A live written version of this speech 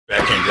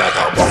Back in black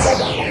out. Boom, boom,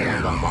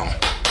 boom, boom, boom.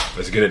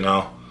 Let's get it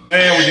now.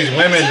 Man, with these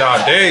women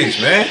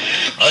nowadays, man.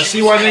 I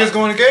see why niggas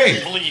going to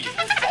gay.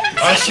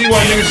 I see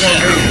why niggas going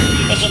to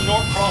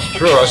gay.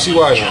 Bro, I see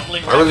why.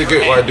 I really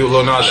get why dude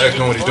Lil Nas X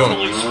doing what he's doing. You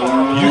know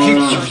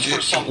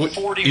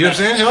what I'm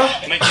saying, huh?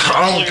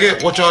 I don't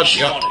get what y'all.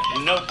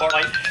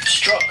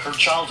 Struck her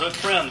childhood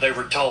friend, they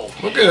were told.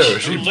 Look at her,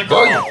 she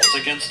bugging.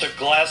 Against a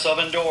glass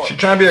oven door. She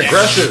trying to be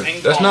aggressive.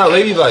 That's not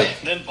ladylike.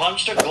 Then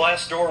punched a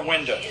glass door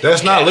window.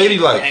 That's not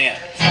ladylike.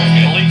 That's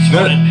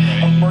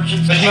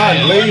not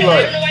ladylike.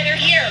 I don't know why they're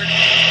here.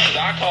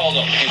 I called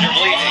them because you're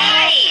bleeding.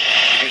 Why?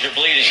 Because you're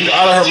bleeding. She's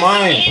out of her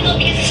mind.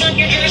 It's not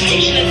your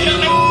jurisdiction. It's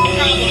not my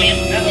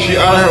problem. She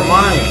out of her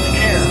mind.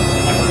 Care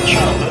of her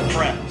childhood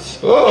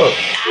friends. Look.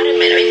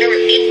 Adamant. I mean, they're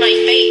in my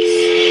face.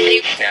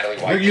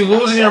 You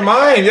losing your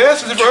mind.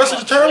 Yes, it's for us to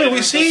determine.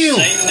 We see you.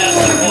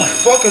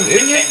 Fucking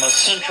idiot. Became a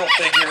central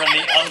figure in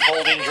the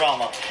unfolding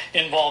drama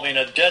involving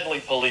a deadly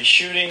police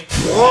shooting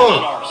Whoa.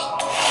 and an arson.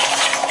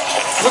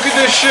 Look at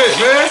this shit,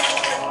 man.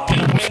 In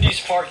a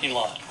Wendy's parking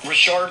lot,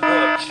 Rashard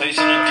Brooks,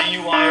 facing a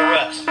DUI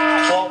arrest,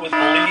 fought with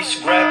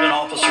police, grabbed an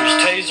officer's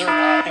taser,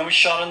 and was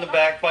shot in the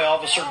back by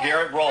Officer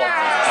Garrett Rawl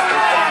after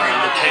firing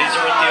the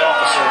taser at the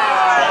officer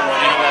while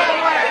running away.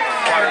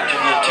 Prior to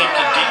the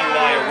attempted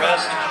DUI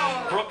arrest,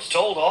 Brooks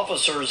told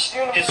officers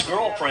his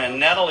girlfriend,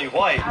 Natalie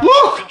White,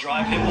 could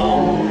drive him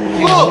home.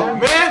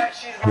 Look, man.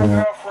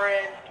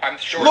 I'm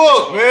sure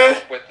Look,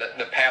 man. With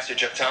the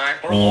passage of time.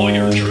 Her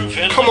lawyer, Drew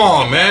Finley, Come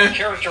on, man.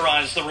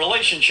 characterized the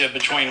relationship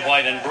between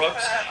White and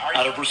Brooks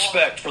out of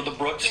respect for the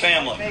Brooks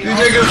family. These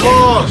niggas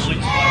lost.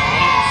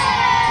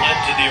 Led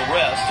to the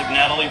arrest of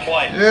Natalie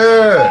White.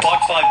 Yeah.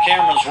 Fox 5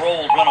 cameras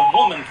rolled when a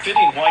woman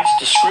fitting White's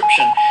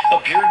description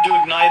appeared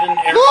to ignite an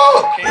air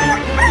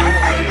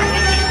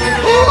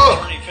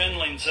Attorney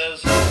Finley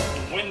says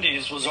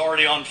Wendy's was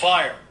already on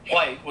fire.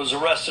 White was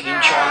arrested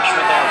and charged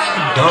with arson.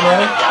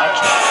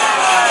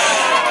 Dumbass.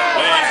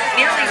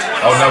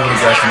 I'll never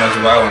guess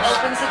domestic violence.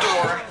 Opens the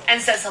door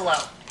and says hello.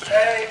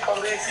 Hey,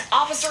 police.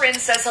 Officer in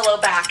says hello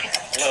back.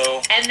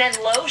 Hello. And then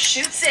Lowe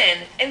shoots in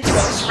and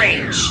throws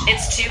rage.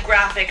 It's too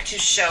graphic to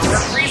show or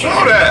freezing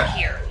Show that.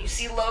 here. You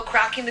see Lowe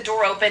cracking the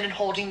door open and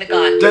holding the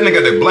gun. That nigga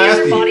that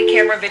blasted. This body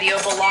camera video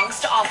belongs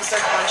to Officer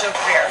Concho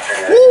Freer.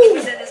 He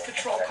was in his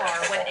patrol car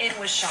when In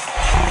was shot.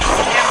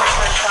 The camera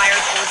turns fire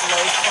towards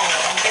Lowe's phone.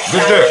 He gets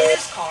Good out there. in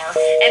his car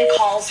and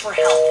calls for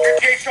help.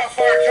 Hey, shot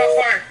fired, shot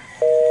fired.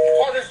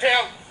 Hold this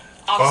down.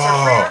 Officer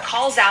Freer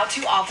calls out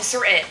to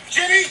Officer In.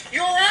 Jimmy, you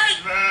alright?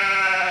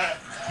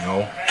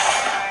 No.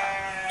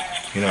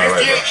 You're not right,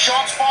 58 bro.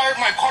 shots fired,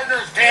 my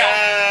partner's down.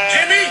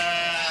 Jimmy?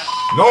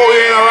 No, he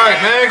ain't alright,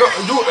 man. Go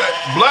do it.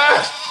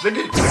 Blast. They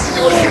get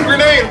a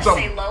grenade or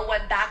something. Say Lowe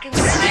went back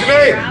inside and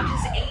Grenade. grabbed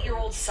his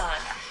 8-year-old son.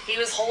 He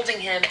was holding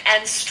him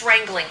and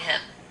strangling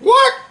him.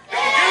 What?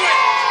 Don't do it.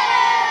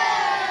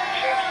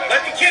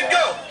 Let the kid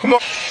go. Come on.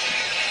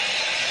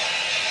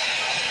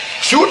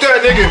 Shoot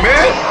that nigga,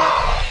 man.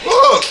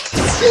 Look.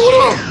 Shoot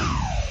him.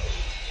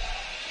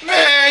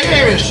 Man, you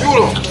ain't even shoot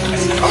him.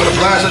 I'm gonna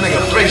blast that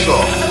nigga face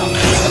off.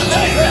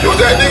 Shoot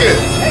that nigga.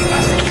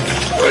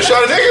 You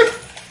shot a nigga?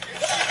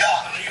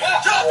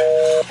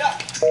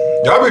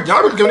 Y'all be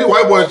giving these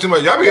white boys too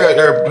much. Y'all be out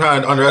there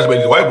trying to underestimate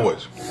these white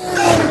boys.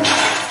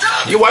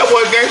 You white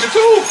boys gangster too.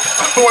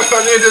 I don't want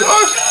y'all niggas just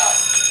us.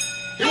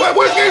 You white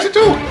boys gangster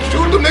too.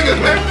 Shoot them niggas,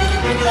 man.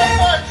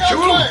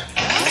 Shoot them.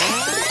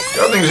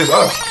 Y'all think it's just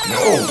us. No.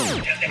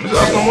 Is it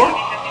us no more?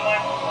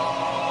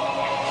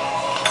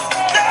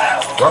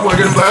 White boys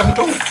getting blasted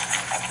too.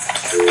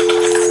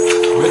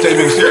 We take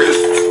being serious.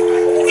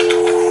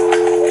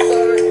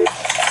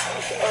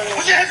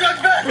 Put your hands on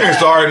your back. You ain't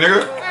sorry,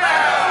 nigga.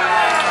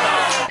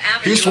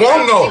 He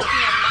swung though.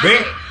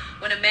 Bink.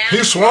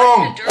 He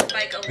swung.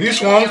 He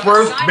swung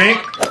first. Bink.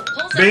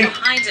 Bink.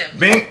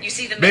 Bink. You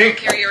see the Bink.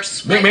 carrier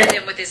Bink. Bink.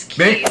 him with his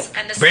Bink. keys,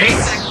 and the Bink.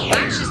 suspect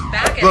lashes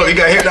back at Look, he him.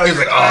 got hit down. He's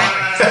like, oh.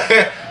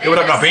 Hey, what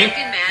up now, Bink?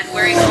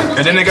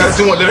 And then they got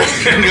the two. They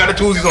got the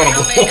twosies on him.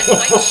 Bink.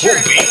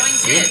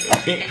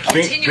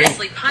 Bink.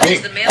 Continuously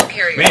punches the mail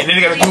carrier. Bink. Then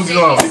they got the twosies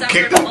on him. He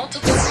kicked him.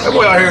 That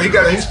boy out here,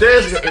 his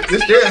stairs.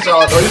 His stairs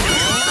are though.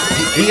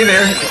 He in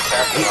there.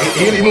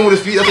 He moving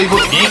his feet. That's how he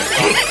put the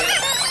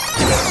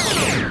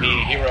Be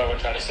a hero and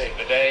try to save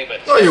the day, but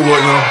no, you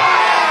wouldn't know.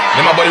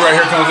 Then my buddy right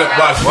here comes up.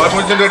 Watch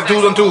when they get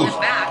twos on twos.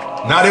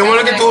 Now they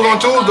want to get twos on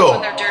twos though.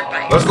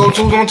 Let's go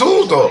twos on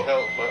twos though.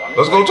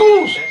 Let's go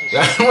twos.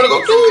 They want to go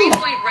twos.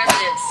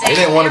 They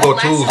didn't want to go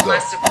twos though.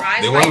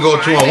 They want to go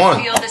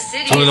 2-on-1.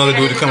 Soon as another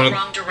dude coming.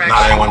 Nah,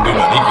 they didn't want to do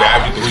nothing. He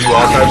grabbed you, threw you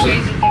all types of.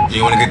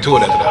 You didn't want to get to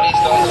it after that.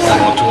 They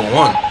want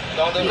 2-on-1.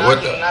 What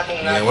the?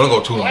 They didn't want to go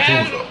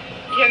 2-on-2s though.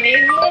 You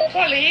need more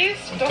police.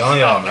 I'm telling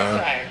y'all,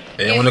 man.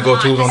 They didn't want to go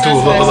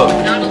 2s-on-2s. Look, look,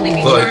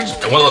 look.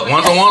 Look,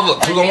 1s-on-1s. Look,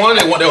 2s-on-1.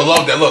 They would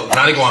love that. Look,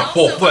 now they going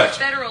full flex.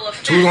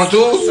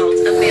 2s-on-2s.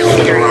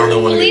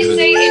 Police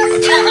say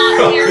it's still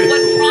not clear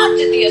what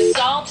prompted the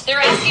assault.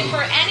 They're asking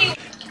for any.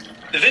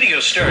 The video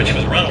starts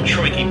with Ronald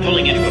Troike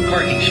pulling into a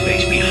parking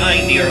space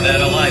behind the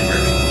Arvada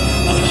Library.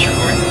 Officer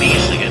Gordon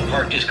Beasley had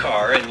parked his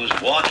car and was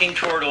walking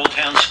toward Old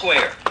Town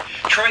Square.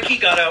 Troikey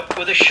got out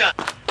with a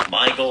shot.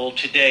 My goal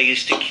today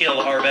is to kill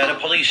Arvada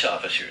police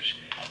officers.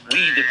 We,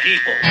 the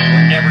people,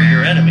 were never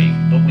your enemy,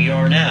 but we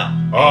are now.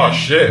 Oh,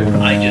 shit.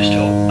 I just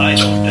hope I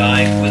don't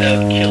die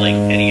without killing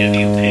any of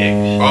you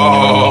pigs.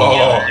 Oh.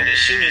 Yeah, and as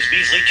soon as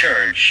Beasley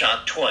turned,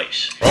 shot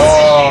twice.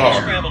 Oh. As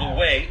he scrambled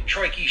away,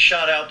 Troikey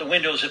shot out the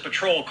windows of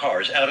patrol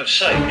cars out of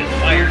sight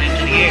and fired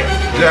into the air.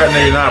 That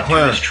nigga not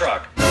playing. His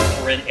truck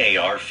for an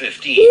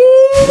AR-15.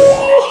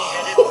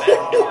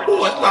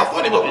 What's not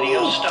funny, but the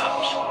video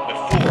stops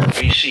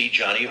before we see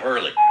Johnny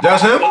Hurley.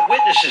 That's him? But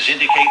witnesses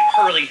indicate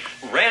Hurley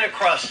ran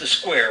across the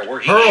square where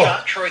he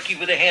shot Troikey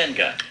with a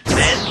handgun.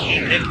 Then he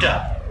picked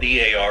up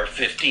the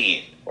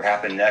AR-15. What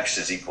happened next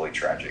is equally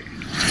tragic.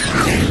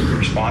 The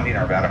responding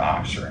Arvada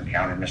officer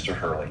encountered Mr.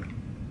 Hurley,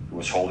 who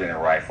was holding a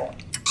rifle,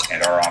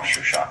 and our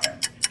officer shot him.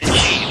 The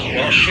chief,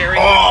 while sharing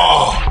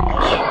also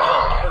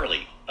called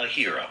Hurley a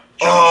hero.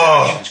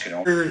 Jones' actions can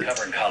only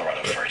cover in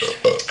Colorado first.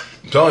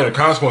 I'm telling you, the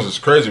consequences is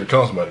crazy for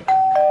killing somebody.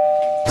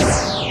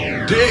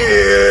 Damn,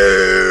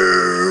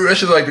 that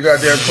shit's like the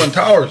goddamn Twin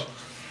Towers.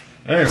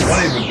 That ain't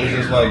funny, but it's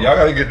just like, y'all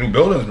gotta get new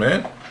buildings,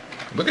 man.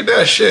 Look at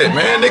that shit,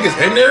 man.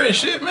 Niggas in there and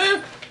shit,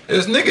 man.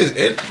 There's niggas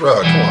in, bro.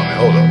 Come on, man.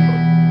 Hold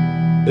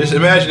up, bro. Just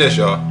imagine this,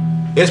 y'all.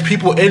 There's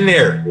people in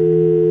there.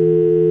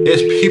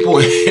 There's people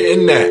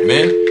in that,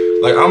 man.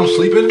 Like, I'm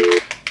sleeping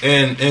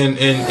and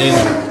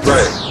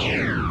right.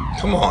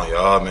 Come on,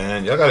 y'all,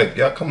 man.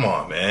 Y'all come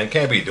on, man.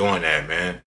 Can't be doing that, man.